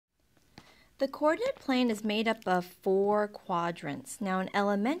The coordinate plane is made up of 4 quadrants. Now in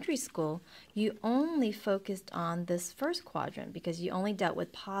elementary school, you only focused on this first quadrant because you only dealt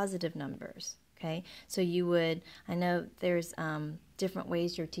with positive numbers. Okay, so you would, I know there's different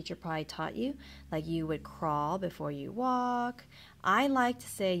ways your teacher probably taught you, like you would crawl before you walk. I like to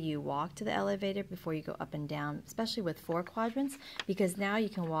say you walk to the elevator before you go up and down, especially with 4 quadrants, because now you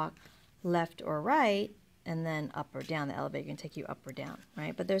can walk left or right and then up or down. The elevator can take you up or down,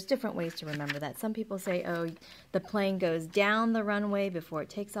 right? But there's different ways to remember that. Some people say, oh, the plane goes down the runway before it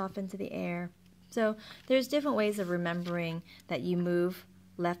takes off into the air. So there's different ways of remembering that you move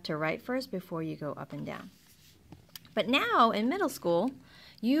left to right first before you go up and down. But now in middle school,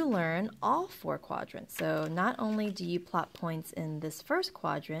 you learn all 4 quadrants. So not only do you plot points in this first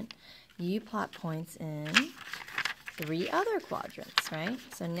quadrant, you plot points in 3 other quadrants, right?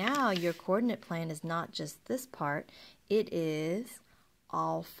 So now your coordinate plane is not just this part, it is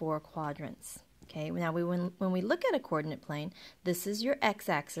all 4 quadrants. Okay, now when we look at a coordinate plane, this is your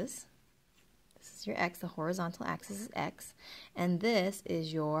x-axis. This is your x, the horizontal axis is x, and this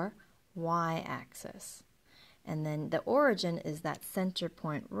is your y-axis. And then the origin is that center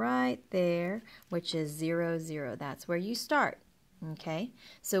point right there, which is 0, 0. That's where you start. Okay,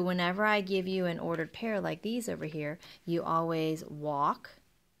 so whenever I give you an ordered pair like these over here, you always walk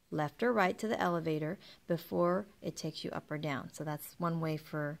left or right to the elevator before it takes you up or down. So that's one way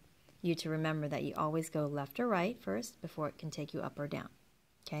for you to remember that you always go left or right first before it can take you up or down.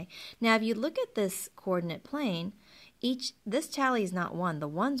 Okay, now if you look at this coordinate plane, this tally is not 1. The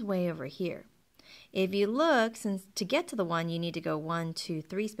 1's way over here. If you look, since to get to the 1, you need to go 1, 2,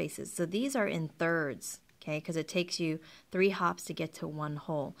 3 spaces. So these are in thirds. Okay, because it takes you 3 hops to get to 1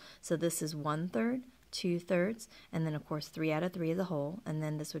 whole. So this is 1/3, 2/3, and then of course 3 out of 3 is a whole. And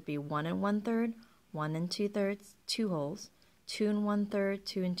then this would be 1 1/3, 1 2/3, 2 wholes, 2 1/3,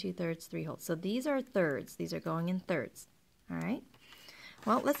 2 2/3, 3 wholes. So these are thirds. These are going in thirds. All right.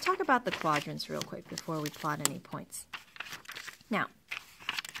 Well, let's talk about the quadrants real quick before we plot any points. Now,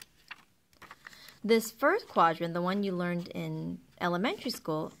 this first quadrant, the one you learned in elementary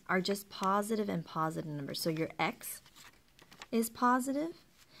school, are just positive and positive numbers. So your x is positive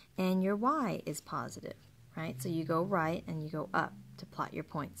and your y is positive, right? So you go right and you go up to plot your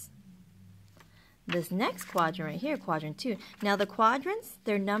points. This next quadrant right here, quadrant 2. Now the quadrants,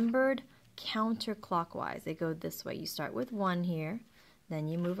 they're numbered counterclockwise. They go this way. You start with 1 here, then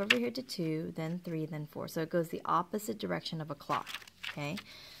you move over here to 2, then 3, then 4. So it goes the opposite direction of a clock, okay?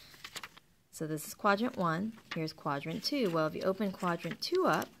 So this is quadrant 1, here's quadrant 2. Well, if you open quadrant 2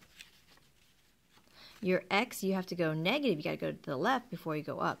 up, your x, you have to go negative. You got to go to the left before you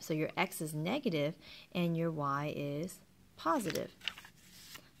go up. So your x is negative and your y is positive.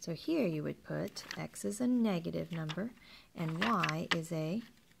 So here you would put x is a negative number and y is a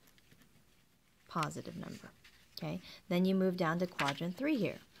positive number. Okay? Then you move down to quadrant 3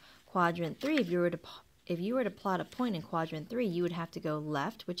 here. Quadrant 3, if you were to plot a point in quadrant 3, you would have to go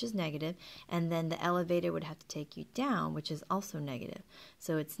left, which is negative, and then the elevator would have to take you down, which is also negative.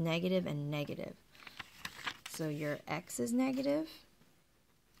 So it's negative and negative. So your x is negative,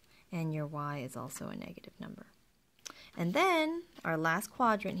 and your y is also a negative number. And then our last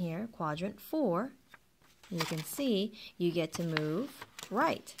quadrant here, quadrant 4, you can see you get to move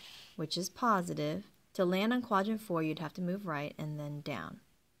right, which is positive. To land on quadrant 4, you'd have to move right and then down.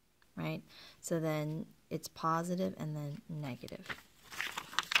 Right? So then it's positive and then negative.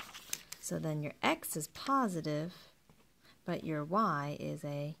 So then your x is positive, but your y is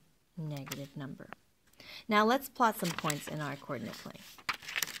a negative number. Now let's plot some points in our coordinate plane.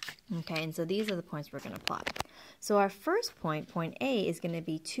 Okay, and so these are the points we're going to plot. So our first point, point A, is going to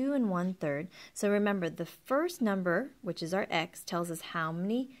be 2 1/3. So remember, the first number, which is our x, tells us how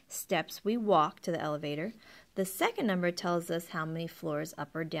many steps we walk to the elevator. The second number tells us how many floors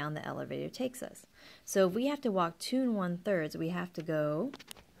up or down the elevator takes us. So if we have to walk 2 1/3, we have to go,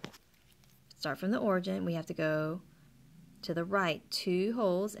 start from the origin, we have to go to the right 2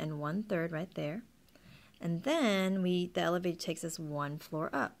 wholes and 1/3 right there. And then the elevator takes us 1 floor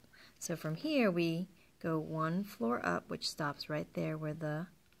up. So from here we go 1 floor up, which stops right there where the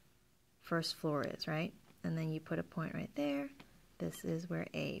first floor is, right? And then you put a point right there. This is where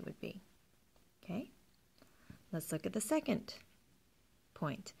A would be. Okay? Let's look at the second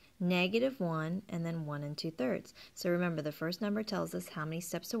point. -1 and then 1 2/3. So remember, the first number tells us how many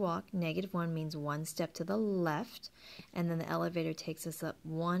steps to walk. -1 means 1 step to the left, and then the elevator takes us up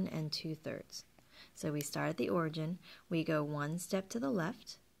 1 2/3. So we start at the origin, we go 1 step to the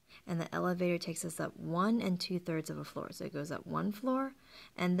left, and the elevator takes us up 1 2/3 of a floor. So it goes up 1 floor,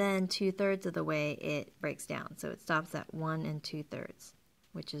 and then 2/3 of the way it breaks down. So it stops at 1 2/3,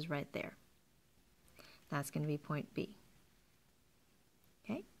 which is right there. That's going to be point B.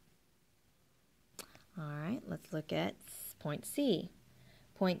 Okay? All right, let's look at point C.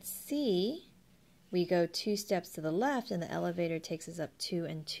 Point C, we go 2 steps to the left, and the elevator takes us up 2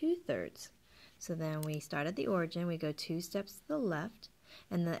 2/3. So then we start at the origin, we go 2 steps to the left,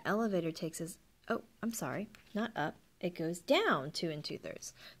 and the elevator takes us, oh, I'm sorry, not up, it goes down 2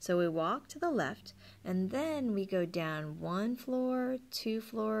 2/3. So we walk to the left, and then we go down 1 floor, 2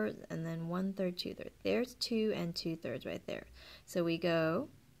 floors, and then 1/3, 2/3. There's 2 2/3 right there. So we go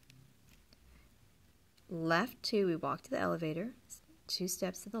left 2, we walk to the elevator, 2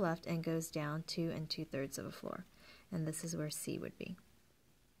 steps to the left, and goes down 2 2/3 of a floor. And this is where C would be.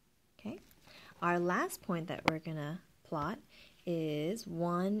 Okay? Our last point that we're going to plot is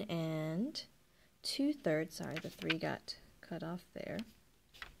 1 2/3. Sorry, the 3 got cut off there.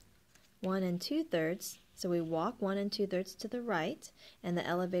 1 2/3. So we walk 1 2/3 to the right, and the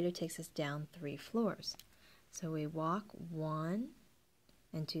elevator takes us down 3 floors. So we walk 1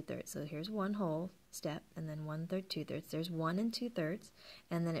 2/3. So here's one whole step, and then 1/3, 2/3. There's 1 2/3,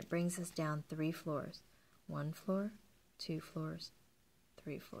 and then it brings us down 3 floors. 1 floor, 2 floors,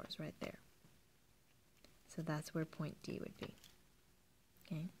 3 floors right there. So that's where point D would be.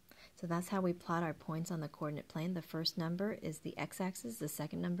 Okay, so that's how we plot our points on the coordinate plane. The first number is the x-axis, the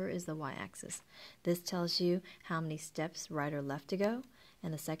second number is the y-axis. This tells you how many steps right or left to go,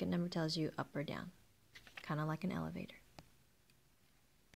 and the second number tells you up or down, kind of like an elevator.